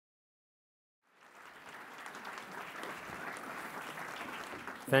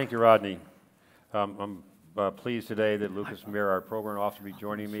Thank you, Rodney. I'm pleased today that Lucas Meers, our program officer, will be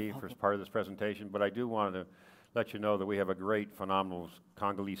joining me for part of this presentation, but I do want to let you know that we have a great, phenomenal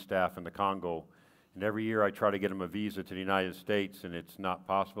Congolese staff in the Congo, and every year I try to get them a visa to the United States, and it's not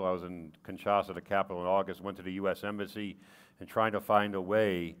possible. I was in Kinshasa, the capital, in August, went to the U.S. Embassy, and trying to find a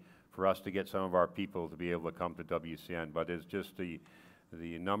way for us to get some of our people to be able to come to WCN, but it's just the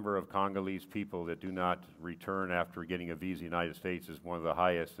number of Congolese people that do not return after getting a visa in the United States is one of the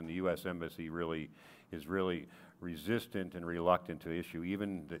highest, and the U.S. Embassy is really resistant and reluctant to issue.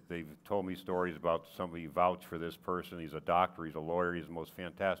 Even they've told me stories about somebody vouched for this person. He's a doctor, he's a lawyer, he's the most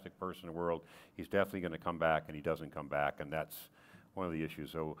fantastic person in the world. He's definitely going to come back, and he doesn't come back, and that's one of the issues.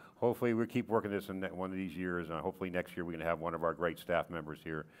 So hopefully we keep working this in one of these years, and hopefully next year we're going to have one of our great staff members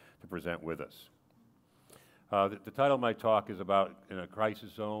here to present with us. The title of my talk is about in a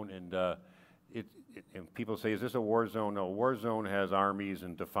crisis zone, and and people say, is this a war zone? No, a war zone has armies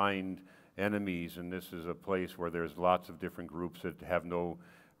and defined enemies, and this is a place where there's lots of different groups that have no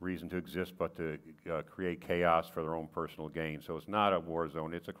reason to exist but to create chaos for their own personal gain. So it's not a war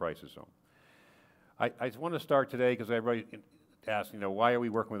zone, it's a crisis zone. I just want to start today because everybody asked, why are we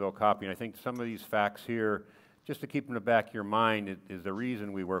working with Okapi? And I think some of these facts here, just to keep in the back of your mind, is the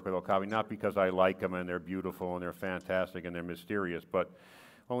reason we work with Okapi, not because I like them and they're beautiful and they're fantastic and they're mysterious, but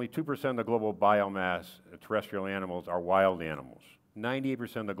only 2% of the global biomass, terrestrial animals, are wild animals.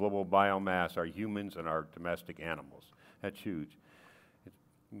 98% of the global biomass are humans and are domestic animals. That's huge.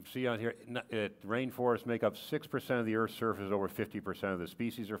 You see on here, rainforests make up 6% of the Earth's surface, over 50% of the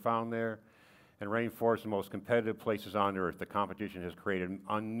species are found there. And rainforests are the most competitive places on Earth. The competition has created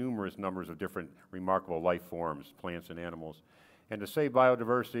numerous numbers of different remarkable life forms, plants and animals. And to save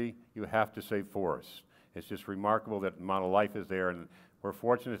biodiversity, you have to save forests. It's just remarkable that the amount of life is there, and we're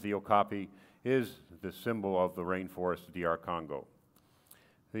fortunate the Okapi is the symbol of the rainforest of DR Congo.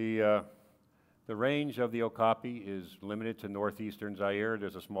 The range of the Okapi is limited to northeastern Zaire.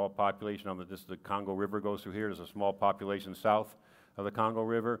 There's a small population on this, the Congo River goes through here. There's a small population south of the Congo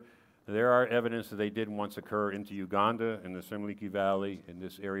River. There are evidence that they did once occur into Uganda in the Semliki Valley, in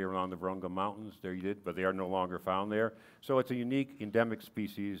this area around the Virunga Mountains. There you did, but they are no longer found there. So it's a unique endemic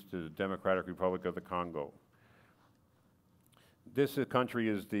species to the Democratic Republic of the Congo. This country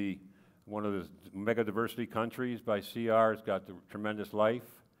is one of the mega diversity countries by CR. It's got tremendous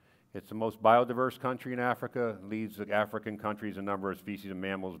life. It's the most biodiverse country in Africa. It leads the African countries in number of species of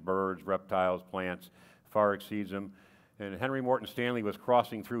mammals, birds, reptiles, plants, far exceeds them. And Henry Morton Stanley was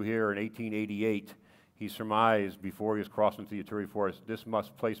crossing through here in 1888. He surmised before he was crossing to the Ituri Forest, this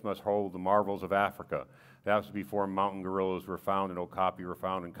place must hold the marvels of Africa. That was before mountain gorillas were found, and Okapi were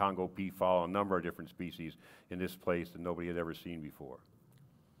found, and Congo peafowl, a number of different species in this place that nobody had ever seen before.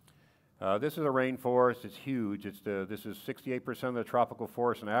 This is a rainforest. It's huge. This is 68% of the tropical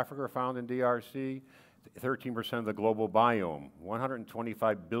forests in Africa are found in DRC, 13% of the global biome.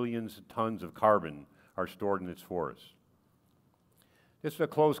 125 billion tons of carbon are stored in its forests. This is a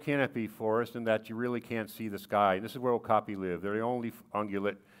closed canopy forest in that you really can't see the sky. This is where Okapi live. They're the only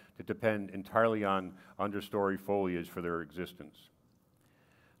ungulate that depend entirely on understory foliage for their existence.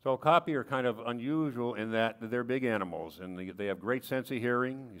 So Okapi are kind of unusual in that they're big animals, and they have great sense of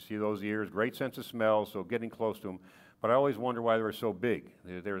hearing. You see those ears, great sense of smell, so getting close to them. But I always wonder why they were so big.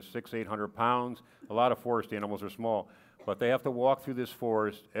 They're 600-800 pounds. A lot of forest animals are small. But they have to walk through this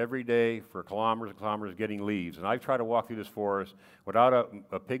forest every day for kilometers and kilometers getting leaves. And I try to walk through this forest without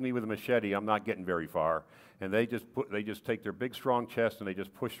a pygmy with a machete. I'm not getting very far. And they just take their big, strong chest and they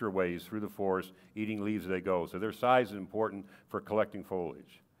just push their ways through the forest, eating leaves as they go. So their size is important for collecting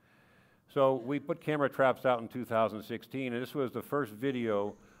foliage. So we put camera traps out in 2016, and this was the first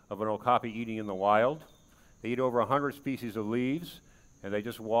video of an Okapi eating in the wild. They eat over 100 species of leaves, and they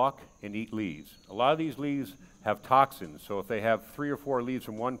just walk and eat leaves. A lot of these leaves have toxins, so if they have 3 or 4 leaves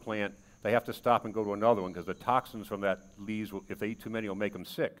from one plant, they have to stop and go to another one because the toxins from that leaves, if they eat too many, will make them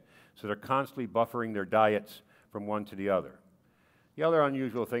sick. So they're constantly buffering their diets from one to the other. The other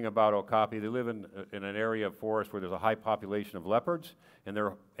unusual thing about Okapi, they live in an area of forest where there's a high population of leopards, and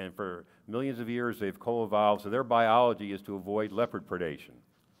for millions of years they've co-evolved, so their biology is to avoid leopard predation.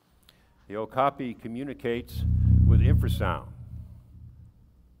 The Okapi communicates with infrasound.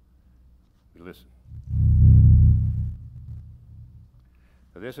 We listen.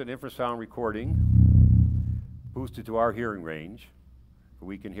 So this is an infrasound recording boosted to our hearing range, so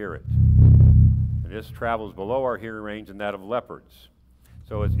we can hear it. And this travels below our hearing range and that of leopards.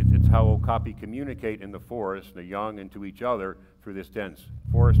 So it's how Okapi communicate in the forest, the young, and to each other through this dense.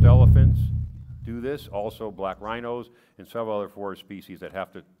 Forest elephants do this, also black rhinos and several other forest species that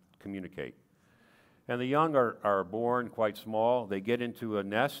have to communicate. And the young are born quite small. They get into a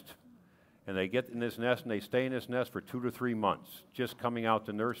nest, and they get in this nest, and they stay in this nest for 2 to 3 months, just coming out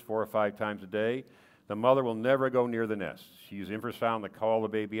to nurse 4 or 5 times a day. The mother will never go near the nest. She uses infrasound to call the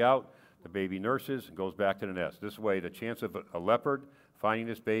baby out. The baby nurses and goes back to the nest. This way, the chance of a leopard finding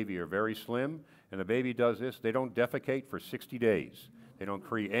this baby are very slim, and the baby does this. They don't defecate for 60 days. They don't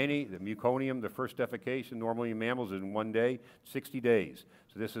create any. The meconium, the first defecation, normally in mammals is in 1 day, 60 days.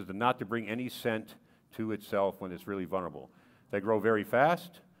 So this is not to bring any scent to itself when it's really vulnerable. They grow very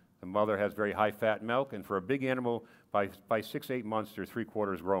fast. The mother has very high fat milk, and for a big animal, by 6 to 8 months, they're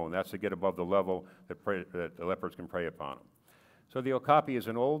 3/4 grown. That's to get above the level that the leopards can prey upon them. So the okapi is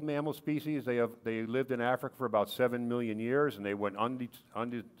an old mammal species. They lived in Africa for about 7 million years, and they went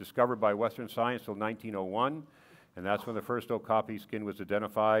undiscovered by Western science until 1901. And that's when the first okapi skin was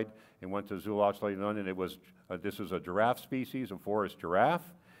identified and went to Zoological London. It was, this was a giraffe species, a forest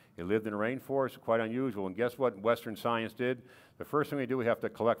giraffe. It lived in the rainforest, quite unusual. And guess what Western science did? The first thing we do, we have to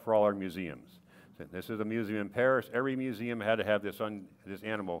collect for all our museums. So this is a museum in Paris. Every museum had to have this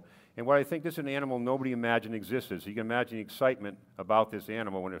animal. And what I think, this is an animal nobody imagined existed. So you can imagine the excitement about this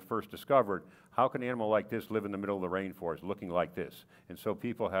animal when it was first discovered. How can an animal like this live in the middle of the rainforest looking like this? And so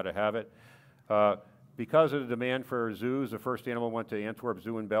people had to have it. Because of the demand for zoos, the first animal went to Antwerp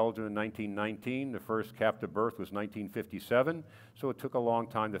Zoo in Belgium in 1919. The first captive birth was 1957. So it took a long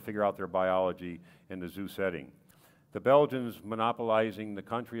time to figure out their biology in the zoo setting. The Belgians, monopolizing the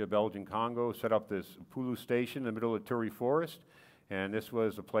country of Belgian Congo, set up this Pulu station in the middle of Turi Forest. And this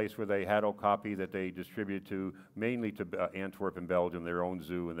was a place where they had okapi that they distributed to, mainly to Antwerp in Belgium, their own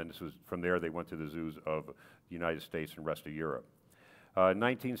zoo. And then this was, from there they went to the zoos of the United States and rest of Europe. In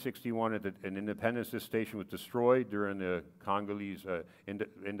 1961, at an independence, this station was destroyed during the Congolese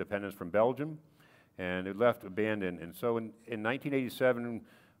independence from Belgium, and it left abandoned. And so in 1987,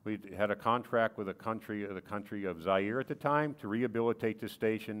 we had a contract with the country of Zaire at the time to rehabilitate this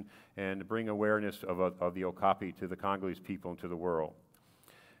station and to bring awareness of the okapi to the Congolese people and to the world.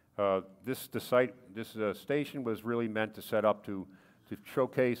 This station was really meant to set up to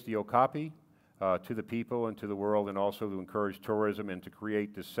showcase the okapi to the people and to the world, and also to encourage tourism and to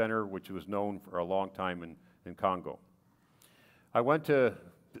create this center, which was known for a long time in Congo. I went to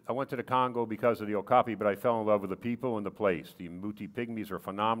the Congo because of the okapi, but I fell in love with the people and the place. The Mbuti Pygmies are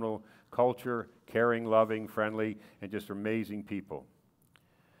phenomenal culture, caring, loving, friendly, and just amazing people.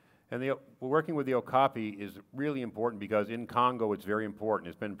 And working with the okapi is really important because in Congo it's very important.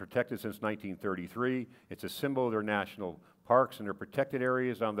 It's been protected since 1933. It's a symbol of their national parks and their protected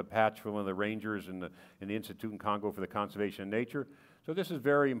areas on the patch from one of the rangers in the Institute in Congo for the Conservation of Nature. So this is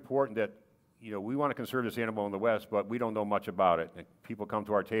very important that, you know, we want to conserve this animal in the West, but we don't know much about it. And people come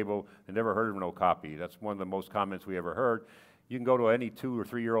to our table and never heard of an okapi. That's one of the most comments we ever heard. You can go to any 2 or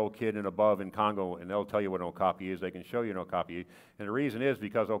 3-year-old kid and above in Congo, and they'll tell you what an okapi is. They can show you an okapi. And the reason is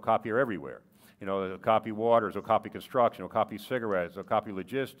because okapi are everywhere. You know, okapi waters, okapi construction, okapi cigarettes, okapi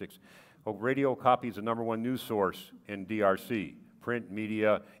logistics. Radio okapi is the #1 news source in DRC, print,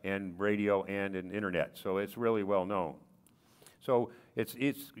 media, and radio, and in internet. So it's really well known. So it's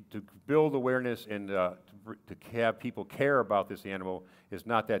to build awareness and to have people care about this animal is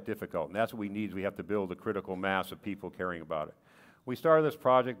not that difficult. And that's what we need. We have to build a critical mass of people caring about it. We started this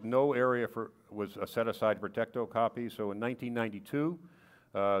project. No area was set aside to protect okapi. So in 1992,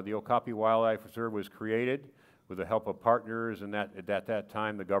 the Okapi Wildlife Reserve was created with the help of partners, and at that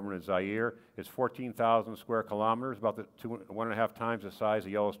time, the government of Zaire. It's 14,000 square kilometers, about 1.5 times the size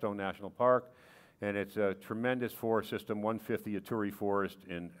of Yellowstone National Park, and it's a tremendous forest system, 1/5 the Ituri forest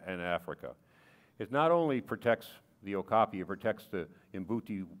in Africa. It not only protects the okapi, it protects the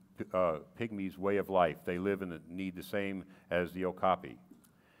Mbuti Pygmies' way of life. They live and need the same as the okapi.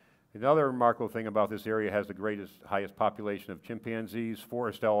 Another remarkable thing about this area has the highest population of chimpanzees,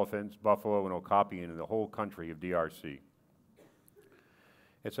 forest elephants, buffalo, and okapi in the whole country of DRC.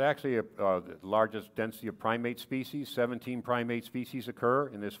 It's actually the largest density of primate species. 17 primate species occur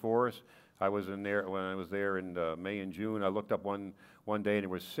in this forest. When I was there in May and June, I looked up one day and there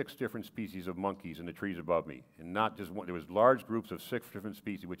were 6 different species of monkeys in the trees above me. And not just one, there was large groups of 6 different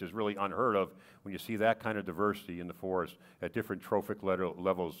species, which is really unheard of when you see that kind of diversity in the forest at different trophic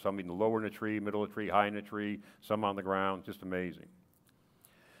levels, some in the lower in the tree, middle of the tree, high in the tree, some on the ground, just amazing.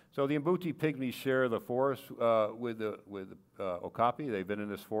 So the Mbuti Pygmies share the forest with the okapi. They've been in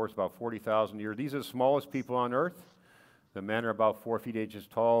this forest about 40,000 years. These are the smallest people on Earth. The men are about 4 feet 8 inches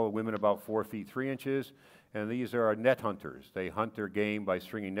tall, the women about 4 feet 3 inches, and these are net hunters. They hunt their game by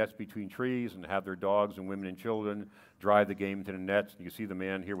stringing nets between trees and have their dogs and women and children drive the game into the nets. You can see the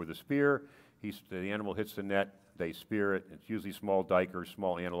man here with a spear. The animal hits the net, they spear it. It's usually small dikers,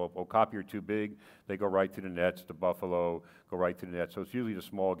 small antelope. Okapi are too big, they go right to the nets. The buffalo go right to the nets. So it's usually the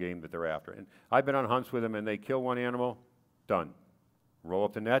small game that they're after. And I've been on hunts with them, and they kill one animal, done. Roll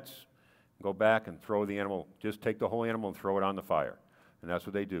up the nets, go back and throw the animal. Just take the whole animal and throw it on the fire. And that's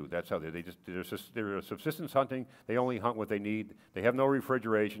what they do. That's how they're subsistence hunting. They only hunt what they need. They have no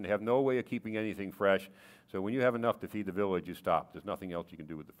refrigeration. They have no way of keeping anything fresh. So when you have enough to feed the village, you stop. There's nothing else you can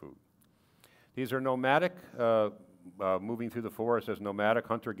do with the food. These are nomadic, moving through the forest as nomadic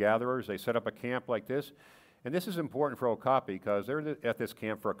hunter-gatherers. They set up a camp like this. And this is important for Okapi because they're at this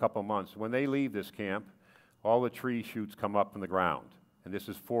camp for a couple months. When they leave this camp, all the tree shoots come up from the ground. And this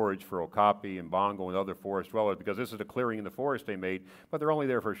is forage for Okapi and Bongo and other forest dwellers because this is a clearing in the forest they made, but they're only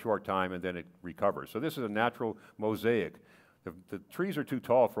there for a short time and then it recovers. So this is a natural mosaic. The trees are too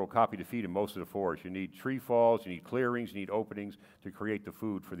tall for Okapi to feed in most of the forest. You need tree falls, you need clearings, you need openings to create the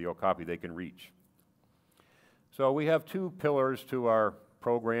food for the Okapi they can reach. So we have two pillars to our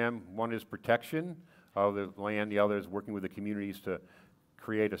program. One is protection of the land, the other is working with the communities to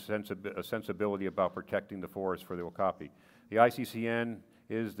create a sensibility about protecting the forest for the Okapi. The ICCN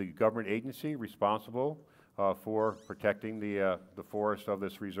is the government agency responsible for protecting the forest of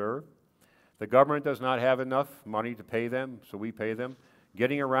this reserve. The government does not have enough money to pay them, so we pay them.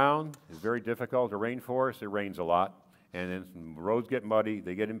 Getting around is very difficult. The rainforest, it rains a lot, and then roads get muddy,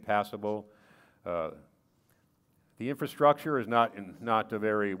 they get impassable. The infrastructure is not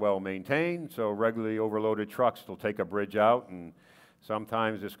very well maintained, so regularly overloaded trucks will take a bridge out, and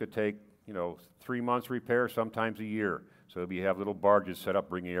sometimes this could take 3 months repair, sometimes a year. So we have little barges set up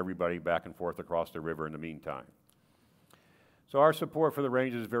bringing everybody back and forth across the river in the meantime. So our support for the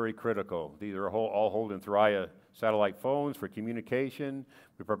rangers is very critical. These are all holding Thuraya satellite phones for communication.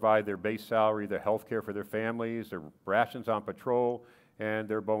 We provide their base salary, their health care for their families, their rations on patrol, and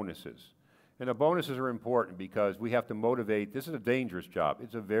their bonuses. And the bonuses are important because we have to motivate. This is a dangerous job.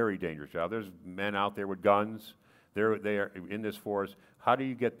 It's a very dangerous job. There's men out there with guns. They are in this forest. How do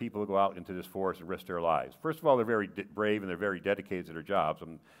you get people to go out into this forest and risk their lives? First of all, they're very brave and they're very dedicated to their jobs.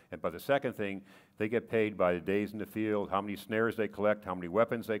 But the second thing, they get paid by the days in the field, how many snares they collect, how many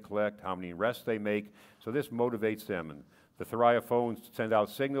weapons they collect, how many arrests they make. So this motivates them. And the Thuraya phones send out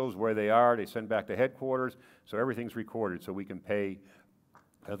signals where they are. They send back to headquarters. So everything's recorded so we can pay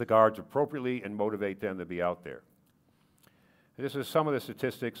the guards appropriately and motivate them to be out there. This is some of the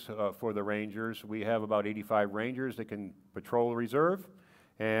statistics for the rangers. We have about 85 rangers that can patrol the reserve,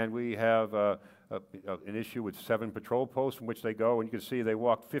 and we have an issue with 7 patrol posts from which they go, and you can see they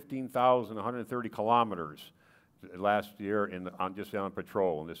walked 15,130 kilometers last year just on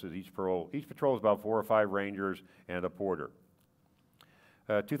patrol, and this is each patrol. Each patrol is about 4 or 5 rangers and a porter.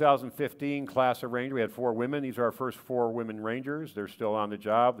 2015 class of ranger, we had 4 women. These are our first 4 women rangers. They're still on the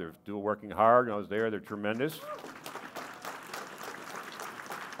job. They're still working hard. I was there. They're tremendous.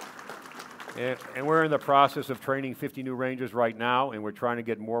 And we're in the process of training 50 new rangers right now, and we're trying to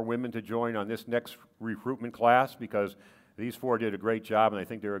get more women to join on this next recruitment class because these 4 did a great job, and I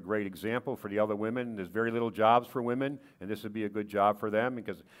think they're a great example for the other women. There's very little jobs for women, and this would be a good job for them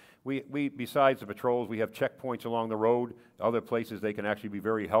because we besides the patrols, we have checkpoints along the road, other places they can actually be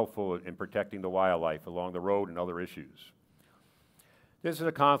very helpful in protecting the wildlife along the road and other issues. This is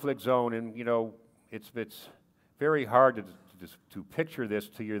a conflict zone, and it's very hard to picture this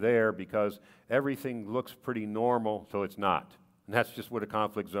till you're there because everything looks pretty normal till it's not. And that's just what a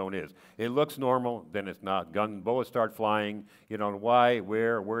conflict zone is. It looks normal, then it's not. Bullets start flying, why,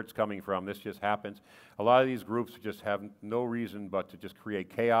 where it's coming from. This just happens. A lot of these groups just have no reason but to just create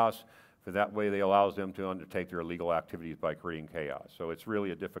chaos. For that way, they allows them to undertake their illegal activities by creating chaos. So it's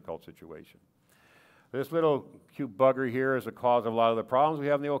really a difficult situation. This little cute bugger here is the cause of a lot of the problems we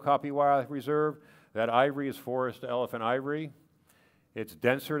have in the Okapi Wildlife Reserve. That ivory is forest elephant ivory. It's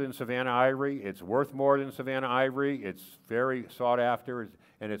denser than savanna ivory. It's worth more than savanna ivory. It's very sought after,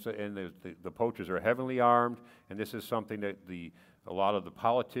 and the poachers are heavily armed. And this is something that a lot of the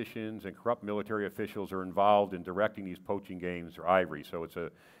politicians and corrupt military officials are involved in directing these poaching games for ivory. So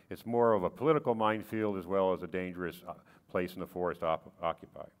it's more of a political minefield as well as a dangerous place in the forest to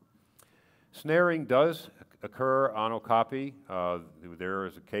occupy. Snaring does occur on Okapi. There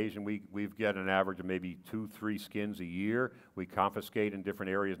is occasion we get an average of maybe 2-3 skins a year. We confiscate in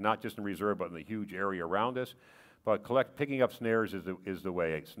different areas, not just in reserve, but in the huge area around us. But picking up snares is the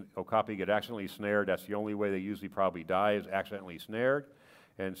way. Okapi get accidentally snared. That's the only way they usually probably die, is accidentally snared.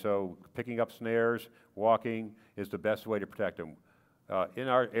 And so picking up snares, walking, is the best way to protect them. In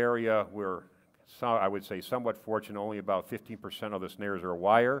our area, we're, I would say, somewhat fortunate. Only about 15% of the snares are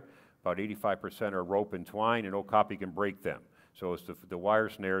wire. About 85% are rope and twine, and Okapi can break them. So it's the wire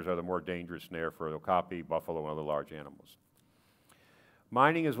snares are the more dangerous snare for okapi, buffalo, and other large animals.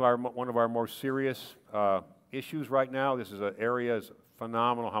 Mining is one of our most serious issues right now. This is an area, it's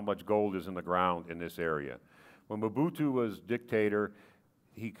phenomenal how much gold is in the ground in this area. When Mobutu was dictator,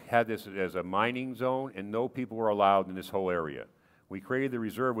 he had this as a mining zone, and no people were allowed in this whole area. We created the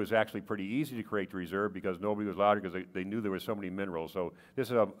reserve. It was actually pretty easy to create the reserve because nobody was allowed because they knew there were so many minerals. So this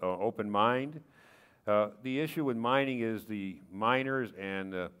is an open mine. The issue with mining is the miners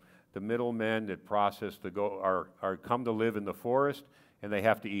and the middlemen that process the gold are come to live in the forest, and they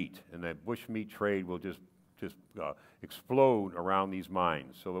have to eat. And the bushmeat trade will just explode around these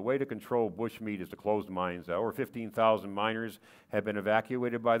mines. So the way to control bushmeat is to close the mines. Over 15,000 miners have been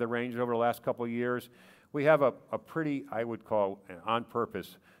evacuated by the rangers over the last couple of years. We have a pretty, I would call, on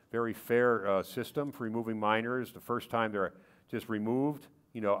purpose, very fair system for removing miners. The first time they're just removed,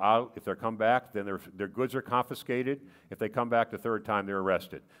 out. If they come back, then their goods are confiscated. If they come back the third time, they're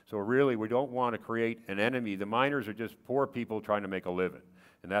arrested. So really, we don't want to create an enemy. The miners are just poor people trying to make a living.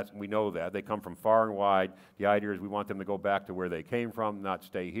 And we know that. They come from far and wide. The idea is we want them to go back to where they came from, not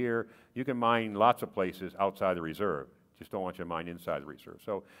stay here. You can mine lots of places outside the reserve. Just don't want you to mine inside the reserve.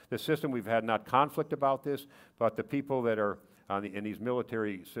 So the system, we've had not conflict about this, but the people that are in these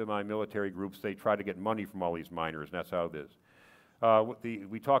military, semi-military groups, they try to get money from all these miners, and that's how it is.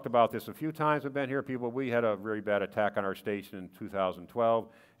 We talked about this a few times. I've been here, people. We had a very bad attack on our station in 2012,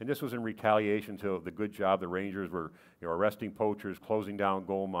 and this was in retaliation to the good job the Rangers were arresting poachers, closing down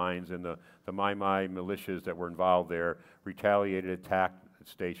gold mines, and the Mai Mai militias that were involved there retaliated, attacked the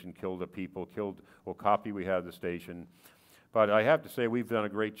station, killed the people, killed Okapi we had at the station. But I have to say we've done a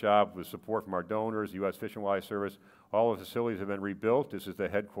great job with support from our donors, the U.S. Fish and Wildlife Service. All the facilities have been rebuilt. This is the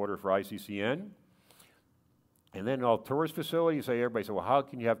headquarters for ICCN. And then all tourist facilities, everybody says, well, how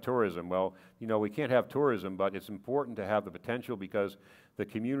can you have tourism? Well, we can't have tourism, but it's important to have the potential because the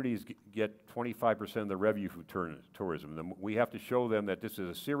communities get 25% of the revenue from tourism. We have to show them that this is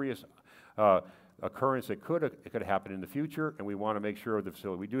a serious occurrence that could happen in the future, and we want to make sure of the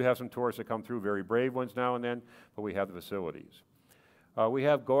facility. We do have some tourists that come through, very brave ones now and then, but we have the facilities. We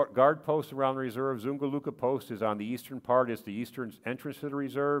have guard posts around the reserve. Zungaluka Post is on the eastern part. It's the eastern entrance to the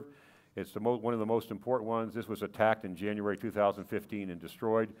reserve. It's one of the most important ones. This was attacked in January 2015 and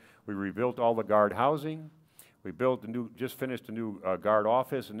destroyed. We rebuilt all the guard housing. We built just finished a new guard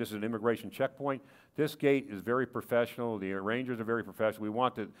office, and this is an immigration checkpoint. This gate is very professional. The rangers are very professional. We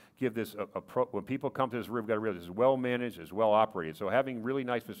want to give this when people come to this river, we've got to realize it's well managed, it's well operated. So having really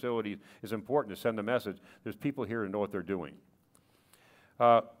nice facilities is important to send the message. There's people here to know what they're doing.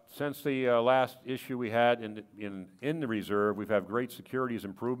 Since the last issue we had in the reserve, we've had great securities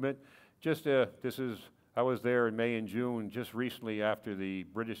improvement. I was there in May and June, just recently after the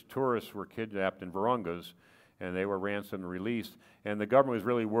British tourists were kidnapped in Virungas, and they were ransomed and released. And the government was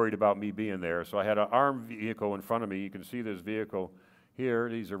really worried about me being there. So I had an armed vehicle in front of me. You can see this vehicle here.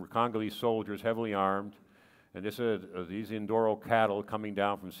 These are Congolese soldiers, heavily armed. And this is these Indoro cattle coming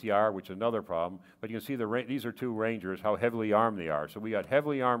down from CR, which is another problem. But you can see these are two rangers, how heavily armed they are. So we got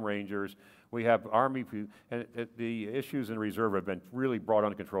heavily armed rangers. We have Army, and the issues in reserve have been really brought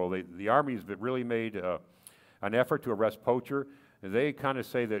under control. The Army's really made an effort to arrest poacher. They kind of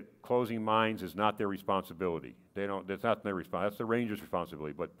say that closing mines is not their responsibility. That's not their responsibility. That's the rangers'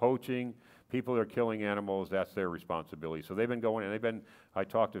 responsibility. But poaching, people that are killing animals, that's their responsibility. So they've been going, and I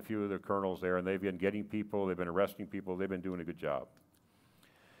talked to a few of the colonels there, and they've been getting people, they've been arresting people, they've been doing a good job.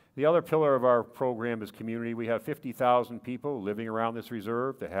 The other pillar of our program is community. We have 50,000 people living around this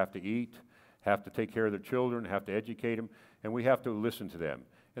reserve that have to eat, have to take care of their children, have to educate them, and we have to listen to them.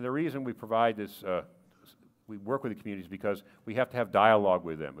 And the reason we provide this we work with the communities because we have to have dialogue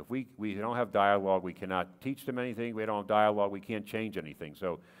with them. If we don't have dialogue, we cannot teach them anything. We don't have dialogue, we can't change anything.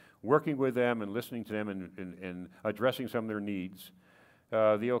 So working with them and listening to them and addressing some of their needs.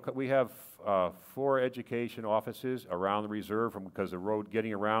 We have 4 education offices around the reserve because the road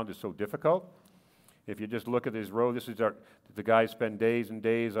getting around is so difficult. If you just look at this road, the guys spend days and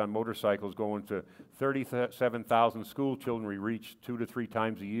days on motorcycles going to 37,000 school children we reach 2 to 3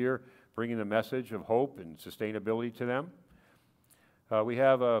 times a year, bringing the message of hope and sustainability to them. We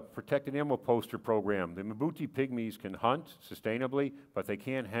have a protected animal poster program. The Mbuti pygmies can hunt sustainably, but they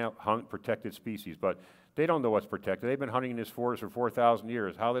can't hunt protected species. But they don't know what's protected. They've been hunting in this forest for 4,000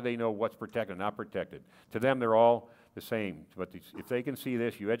 years. How do they know what's protected and not protected? To them, they're all the same. But if they can see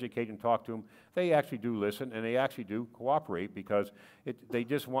this, you educate and talk to them, they actually do listen, and they actually do cooperate because they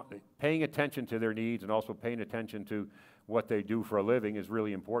just want paying attention to their needs and also paying attention to what they do for a living is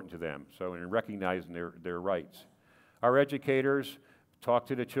really important to them. So in recognizing their rights. Our educators, talk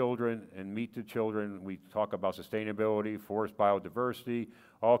to the children and meet the children. We talk about sustainability, forest biodiversity,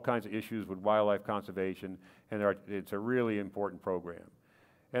 all kinds of issues with wildlife conservation, and it's a really important program.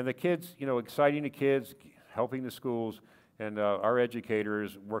 And the kids, you know, exciting the kids, helping the schools, and our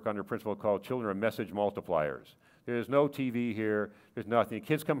educators work under a principle called children are message multipliers. There's no TV here, there's nothing. The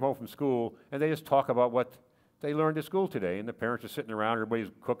kids come home from school and they just talk about what they learned at school today, and the parents are sitting around,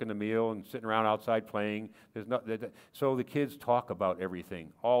 everybody's cooking the meal and sitting around outside playing. So the kids talk about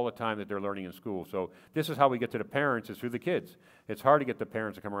everything all the time that they're learning in school. So this is how we get to the parents, is through the kids. It's hard to get the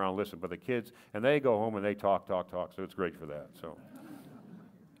parents to come around and listen, but the kids, and they go home and they talk, so it's great for that. So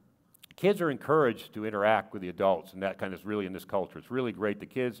kids are encouraged to interact with the adults, and that kind of is really in this culture. It's really great. The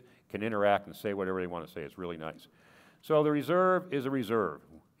kids can interact and say whatever they want to say. It's really nice. So the reserve is a reserve.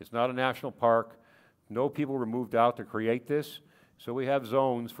 It's not a national park. No people were moved out to create this, so we have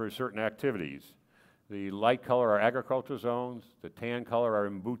zones for certain activities. The light color are agricultural zones, the tan color are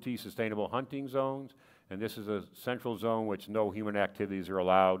Mbuti sustainable hunting zones, and this is a central zone which no human activities are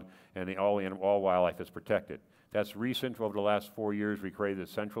allowed, and all wildlife is protected. That's recent. Over the last 4 years, we created a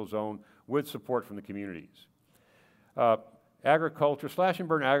central zone with support from the communities. Agriculture, slash and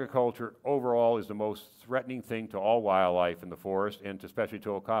burn agriculture overall is the most threatening thing to all wildlife in the forest, and especially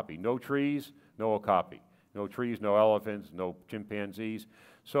to okapi. No trees, no okapi. No trees, no elephants, no chimpanzees.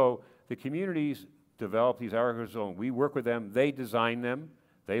 So the communities develop these agricultural zones. We work with them, they design them,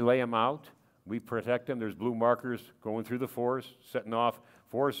 they lay them out, we protect them. There's blue markers going through the forest, setting off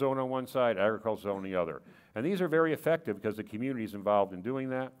forest zone on one side, agricultural zone on the other. And these are very effective because the community is involved in doing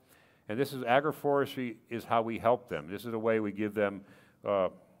that. And this is agroforestry is how we help them. This is a way we give them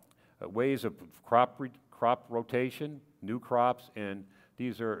ways of crop rotation, new crops, and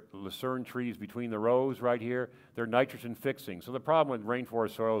these are lucerne trees between the rows right here. They're nitrogen fixing. So the problem with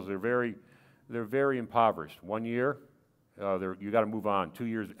rainforest soils, they're very impoverished. 1 year, you got to move on. 2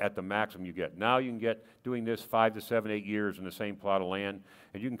 years at the maximum you get. Now you can get doing this 5 to 7, 8 years in the same plot of land,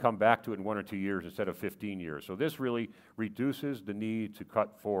 and you can come back to it in 1 or 2 years instead of 15 years. So this really reduces the need to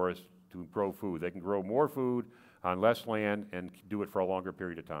cut forests to grow food. They can grow more food on less land and do it for a longer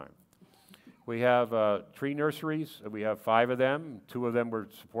period of time. We have tree nurseries. We have 5 of them. 2 of them were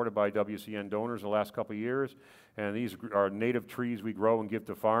supported by WCN donors the last couple of years, and these are native trees we grow and give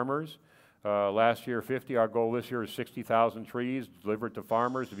to farmers. Last year, 50. Our goal this year is 60,000 trees delivered to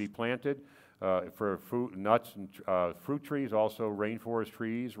farmers to be planted for fruit, nuts, and fruit trees, also rainforest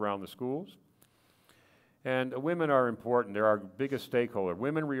trees around the schools. And women are important. They're our biggest stakeholder.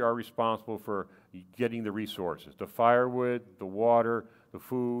 Women are responsible for getting the resources, the firewood, the water, the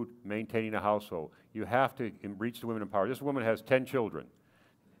food, maintaining the household. You have to reach the women in power. This woman has 10 children.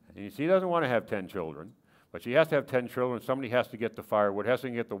 And she doesn't want to have 10 children, but she has to have 10 children. Somebody has to get the firewood, has to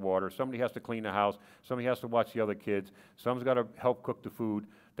get the water, somebody has to clean the house, somebody has to watch the other kids, someone's got to help cook the food.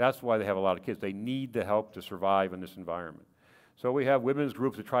 That's why they have a lot of kids. They need the help to survive in this environment. So we have women's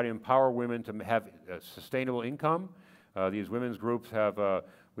groups that try to empower women to have sustainable income. These women's groups have,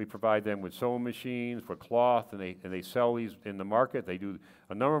 we provide them with sewing machines for cloth, and they sell these in the market. They do,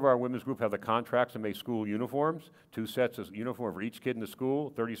 a number of our women's group have the contracts to make school uniforms, 2 sets of uniform for each kid in the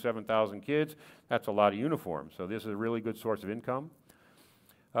school, 37,000 kids. That's a lot of uniforms. So this is a really good source of income.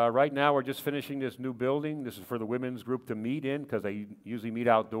 Right now, we're just finishing this new building. This is for the women's group to meet in because they usually meet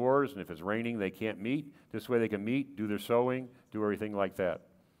outdoors, and if it's raining, they can't meet. This way they can meet, do their sewing, do everything like that.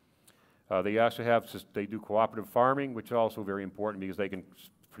 They also they do cooperative farming, which is also very important because they can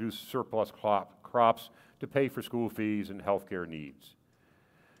produce surplus crops to pay for school fees and healthcare needs.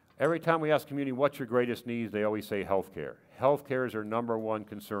 Every time we ask community, what's your greatest needs, they always say healthcare. Healthcare is their #1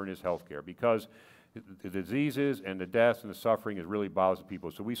 concern is healthcare because the diseases and the deaths and the suffering is really bothers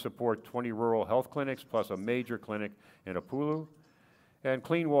people. So we support 20 rural health clinics plus a major clinic in Apulu. And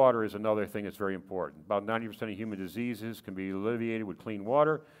clean water is another thing that's very important. About 90% of human diseases can be alleviated with clean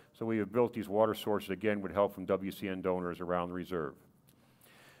water. So we have built these water sources, again, with help from WCN donors around the reserve.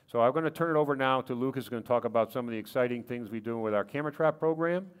 So I'm going to turn it over now to Lucas, who's going to talk about some of the exciting things we do with our camera trap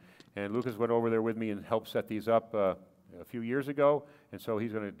program. And Lucas went over there with me and helped set these up a few years ago, and so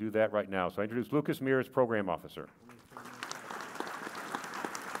he's going to do that right now. So I introduce Lukas Meers, Program Officer.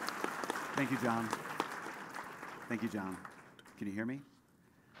 Thank you, John. Thank you, John. Can you hear me?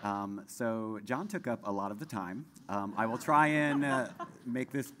 So John took up a lot of the time. I will try and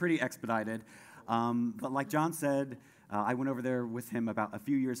make this pretty expedited. But like John said, I went over there with him about a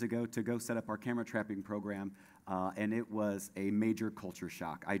few years ago to go set up our camera trapping program, and it was a major culture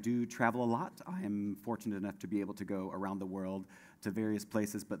shock. I do travel a lot. I am fortunate enough to be able to go around the world to various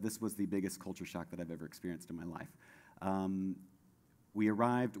places, but this was the biggest culture shock that I've ever experienced in my life. We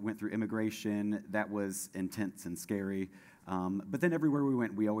arrived, went through immigration. That was intense and scary. But then everywhere we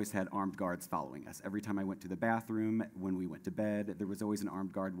went, we always had armed guards following us. Every time I went to the bathroom, when we went to bed, there was always an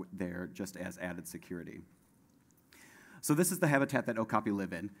armed guard there just as added security. So this is the habitat that okapi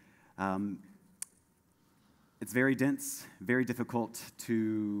live in. It's very dense, very difficult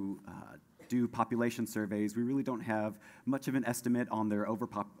to do population surveys. We really don't have much of an estimate on their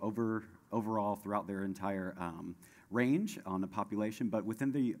overall throughout their entire range on the population, but within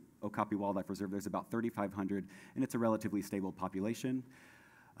the Okapi Wildlife Reserve, there's about 3,500, and it's a relatively stable population.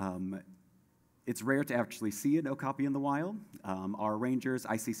 It's rare to actually see an okapi in the wild. Our rangers,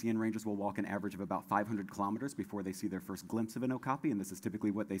 ICCN rangers, will walk an average of about 500 kilometers before they see their first glimpse of an okapi, and this is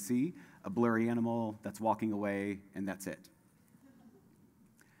typically what they see, a blurry animal that's walking away, and that's it.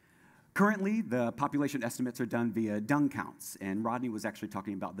 Currently, the population estimates are done via dung counts, and Rodney was actually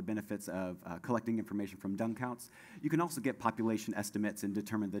talking about the benefits of collecting information from dung counts. You can also get population estimates and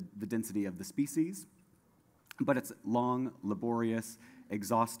determine the density of the species, but it's long, laborious,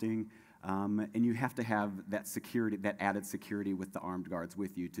 exhausting, and you have to have that security, that added security with the armed guards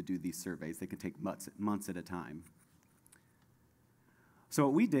with you to do these surveys. They can take months at a time. So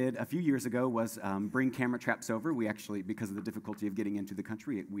what we did a few years ago was bring camera traps over. We actually, because of the difficulty of getting into the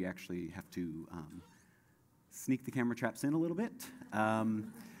country, we actually have to sneak the camera traps in a little bit.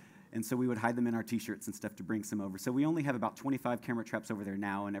 And so we would hide them in our T-shirts and stuff to bring some over. So we only have about 25 camera traps over there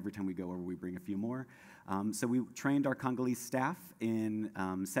now, and every time we go over, we bring a few more. So we trained our Congolese staff in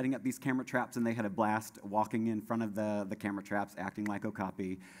setting up these camera traps, and they had a blast walking in front of the camera traps, acting like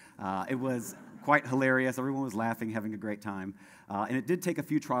okapi. It was quite hilarious. Everyone was laughing, having a great time. And it did take a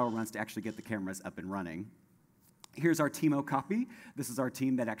few trial runs to actually get the cameras up and running. Here's our team Okapi. This is our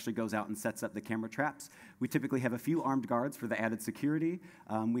team that actually goes out and sets up the camera traps. We typically have a few armed guards for the added security.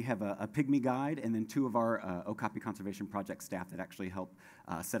 We have a pygmy guide and then 2 of our Okapi Conservation Project staff that actually help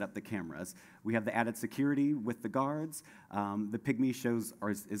set up the cameras. We have the added security with the guards. The pygmy shows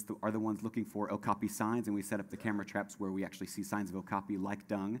are the ones looking for okapi signs, and we set up the camera traps where we actually see signs of okapi like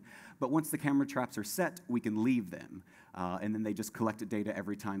dung. But once the camera traps are set, we can leave them, and then they just collect data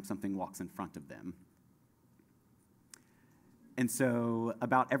every time something walks in front of them. And so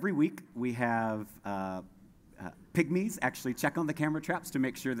about every week, we have pygmies actually check on the camera traps to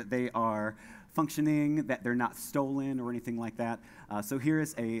make sure that they are functioning, that they're not stolen or anything like that. So here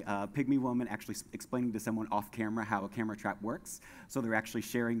is a pygmy woman actually explaining to someone off camera how a camera trap works. So they're actually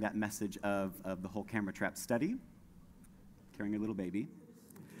sharing that message of the whole camera trap study, carrying a little baby.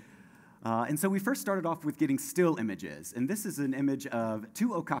 And so we first started off with getting still images, and this is an image of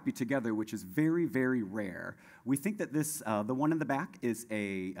 2 okapi together, which is very, very rare. We think that this, the one in the back, is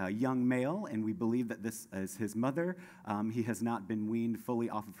a young male, and we believe that this is his mother. He has not been weaned fully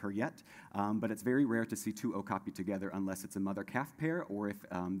off of her yet, but it's very rare to see 2 okapi together unless it's a mother-calf pair or if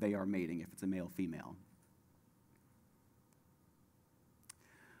they are mating, if it's a male-female.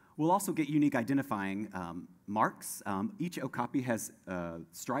 We'll also get unique identifying marks. Each okapi has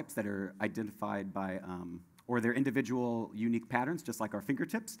stripes that are identified by, or their individual unique patterns, just like our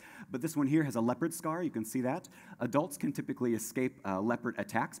fingertips. But this one here has a leopard scar, you can see that. Adults can typically escape leopard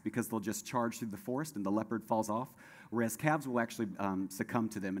attacks because they'll just charge through the forest and the leopard falls off, whereas calves will actually succumb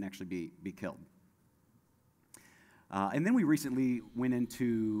to them and actually be killed. And then we recently went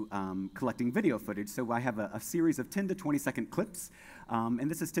into collecting video footage. So I have a series of 10 to 20-second clips. And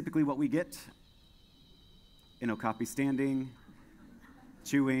this is typically what we get. An okapi standing,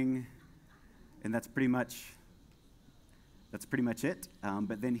 chewing, and that's pretty much it.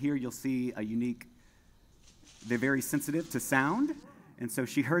 But then here you'll see a unique, they're very sensitive to sound. And so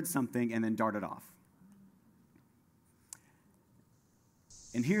she heard something and then darted off.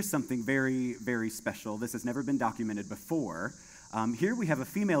 And here's something very, very special. This has never been documented before. Here we have a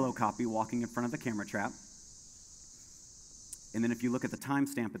female okapi walking in front of the camera trap. And then if you look at the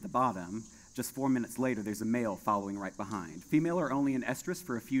timestamp at the bottom, just 4 minutes later, there's a male following right behind. Female are only in estrus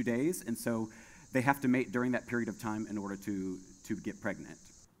for a few days, and so they have to mate during that period of time in order to get pregnant.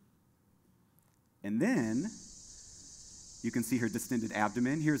 And then you can see her distended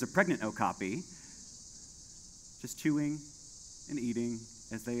abdomen. Here's a pregnant okapi, just chewing and eating,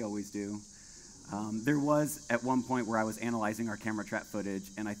 as they always do. There was at one point where I was analyzing our camera trap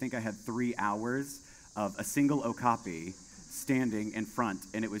footage, and I think I had 3 hours of a single okapi standing in front,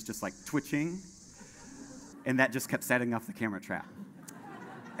 and it was just like twitching, and that just kept setting off the camera trap.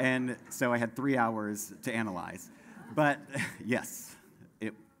 And so I had 3 hours to analyze. But yes,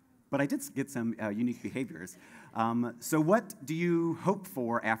 but I did get some unique behaviors. So what do you hope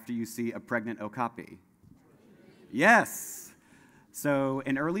for after you see a pregnant okapi? Yes. So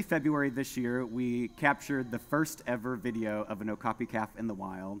in early February this year, we captured the first ever video of an okapi calf in the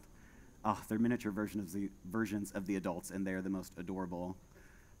wild. they're miniature versions of the adults, and they're the most adorable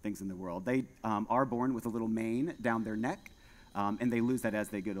things in the world. They are born with a little mane down their neck, and they lose that as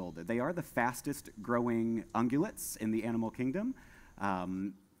they get older. They are the fastest growing ungulates in the animal kingdom,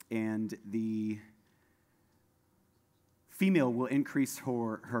 and the female will increase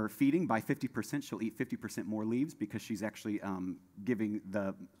her feeding by 50%. She'll eat 50% more leaves because she's actually giving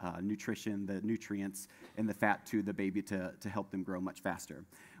the nutrition, the nutrients, and the fat to the baby to help them grow much faster.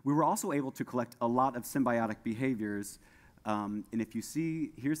 We were also able to collect a lot of symbiotic behaviors. And if you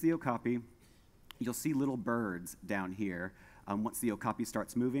see, here's the okapi. You'll see little birds down here once the okapi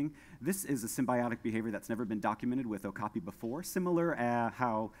starts moving. This is a symbiotic behavior that's never been documented with okapi before, similar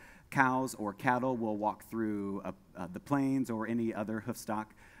how cows or cattle will walk through the plains or any other hoofstock.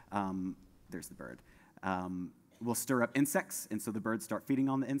 There's the bird. Will stir up insects, and so the birds start feeding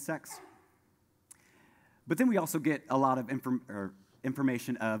on the insects. But then we also get a lot of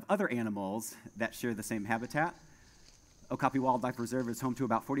information of other animals that share the same habitat. Okapi Wildlife Reserve is home to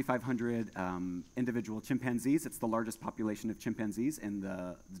about 4,500 individual chimpanzees. It's the largest population of chimpanzees in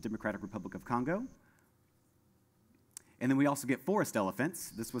the Democratic Republic of Congo. And then we also get forest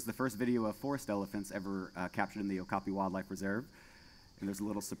elephants. This was the first video of forest elephants ever captured in the Okapi Wildlife Reserve. And there's a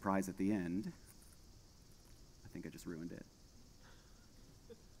little surprise at the end. I think I just ruined it.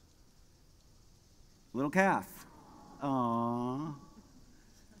 Little calf. Aww.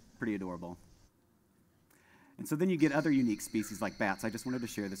 Pretty adorable. And so then you get other unique species like bats. I just wanted to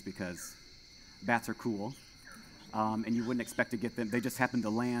share this because bats are cool. And you wouldn't expect to get them. They just happen to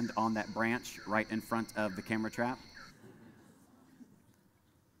land on that branch right in front of the camera trap.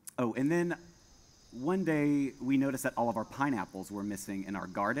 Oh, and then one day we noticed that all of our pineapples were missing in our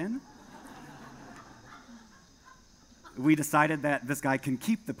garden. We decided that this guy can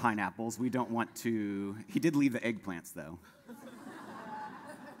keep the pineapples. We don't want to. He did leave the eggplants, though.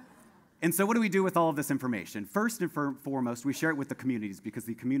 And so what do we do with all of this information? First and foremost, we share it with the communities because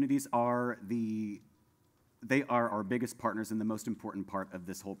the communities are our biggest partners and the most important part of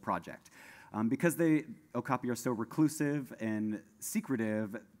this whole project. Because the okapi are so reclusive and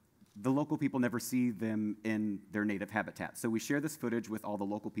secretive, the local people never see them in their native habitat. So we share this footage with all the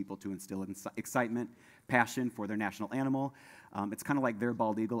local people to instill excitement, passion for their national animal. It's kind of like their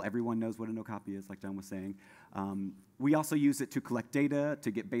bald eagle. Everyone knows what an okapi is, like John was saying. We also use it to collect data, to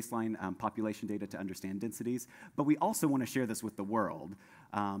get baseline population data to understand densities. But we also want to share this with the world.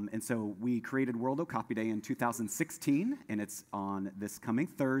 And so we created World Okapi Day in 2016, and it's on this coming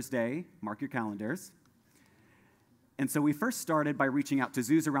Thursday. Mark your calendars. And so we first started by reaching out to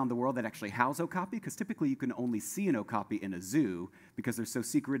zoos around the world that actually house okapi, because typically you can only see an okapi in a zoo because they're so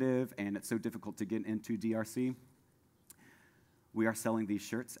secretive and it's so difficult to get into DRC. We are selling these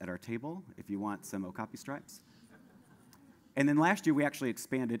shirts at our table if you want some okapi stripes. And then last year we actually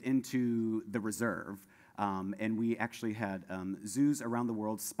expanded into the reserve. And we actually had zoos around the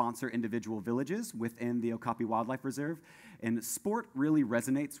world sponsor individual villages within the Okapi Wildlife Reserve. And sport really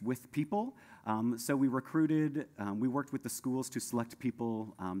resonates with people. So we worked with the schools to select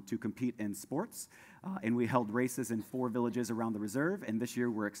people to compete in sports. And we held races in 4 villages around the reserve. And this year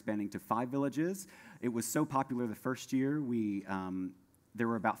we're expanding to 5 villages. It was so popular the first year, there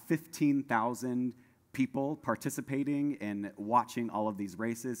were about 15,000 people participating and watching all of these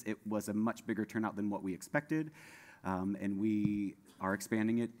races. It was a much bigger turnout than what we expected, and we are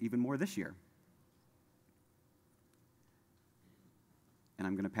expanding it even more this year. And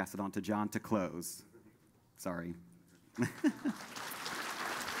I'm going to pass it on to John to close. Sorry.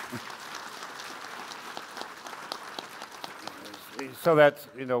 So that's,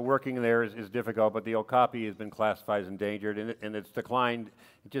 working there is difficult, but the okapi has been classified as endangered, and its decline,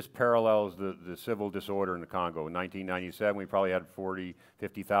 it just parallels the civil disorder in the Congo. In 1997, we probably had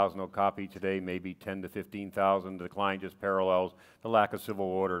 50,000 okapi. Today, maybe 10 to 15,000. The decline just parallels the lack of civil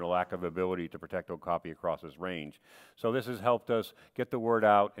order and the lack of ability to protect okapi across this range. So this has helped us get the word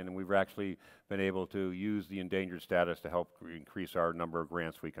out, and we've actually been able to use the endangered status to help increase our number of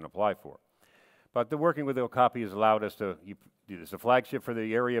grants we can apply for. But the working with the okapi has allowed us to, it's a flagship for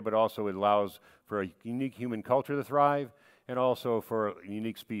the area, but also it allows for a unique human culture to thrive, and also for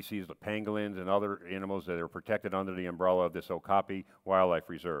unique species like pangolins and other animals that are protected under the umbrella of this Okapi Wildlife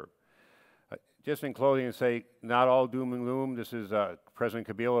Reserve. Just in closing, and say, not all doom and gloom. This is President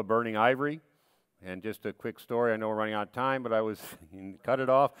Kabila burning ivory. And just a quick story, I know we're running out of time, but I was, cut it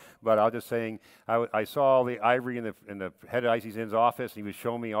off, but I'll just saying, I saw all the ivory in the head of ICCN's office, and he was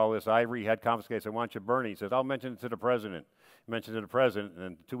showing me all this ivory he had confiscated. I said, why don't you burn it? He says, I'll mention it to the president. He mentioned it to the president,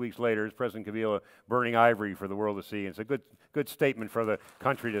 and 2 weeks later, it's President Kabila burning ivory for the world to see. And it's a good statement for the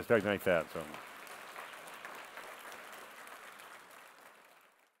country to start like that. So.